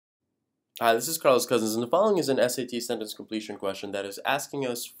Hi, this is Carlos Cousins, and the following is an SAT sentence completion question that is asking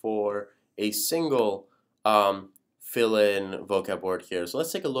us for a single fill-in vocab word here. So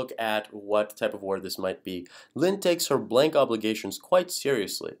let's take a look at what type of word this might be. Lynn takes her blank obligations quite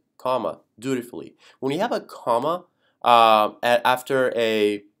seriously, comma, dutifully. When you have a comma after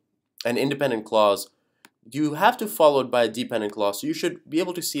an independent clause, you have to follow it by a dependent clause, so you should be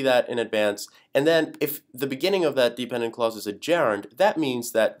able to see that in advance. And then if the beginning of that dependent clause is a gerund, that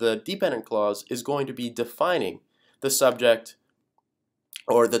means that the dependent clause is going to be defining the subject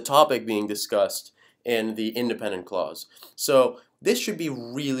or the topic being discussed in the independent clause. So this should be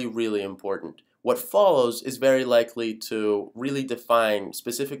really, really important. What follows is very likely to really define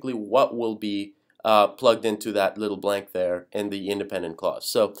specifically what will be plugged into that little blank there in the independent clause.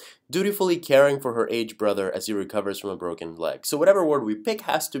 So, dutifully caring for her aged brother as he recovers from a broken leg. So whatever word we pick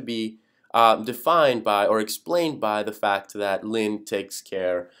has to be defined by or explained by the fact that Lynn takes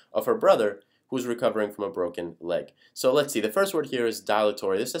care of her brother who's recovering from a broken leg. So let's see, the first word here is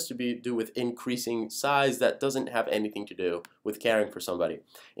dilatory. This has to do with increasing size. That doesn't have anything to do with caring for somebody.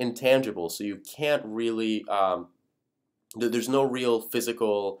 Intangible, so you can't really, there's no real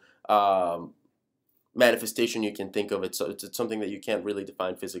physical manifestation you can think of it, so it's something that you can't really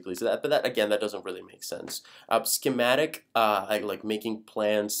define physically. So but that again, that doesn't really make sense. Schematic, like making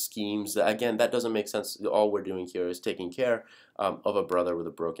plans, schemes. Again, that doesn't make sense. All we're doing here is taking care of a brother with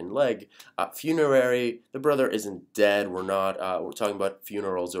a broken leg. Funerary, the brother isn't dead. We're not. We're talking about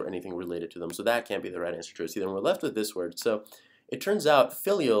funerals or anything related to them. So that can't be the right answer to us either. And we're left with this word. So it turns out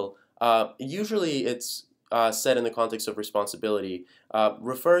filial. Usually it's said in the context of responsibility,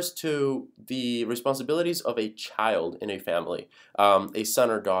 refers to the responsibilities of a child in a family, a son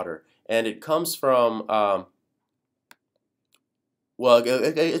or daughter, and it comes from well,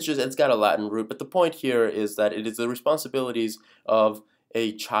 it's got a Latin root, but the point here is that it is the responsibilities of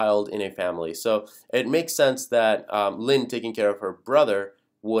a child in a family. So it makes sense that Lynn taking care of her brother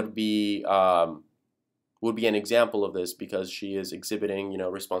would be an example of this because she is exhibiting,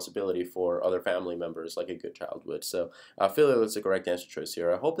 responsibility for other family members like a good child would. So filial is the correct answer choice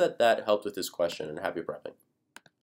here. I hope that helped with this question, and happy prepping.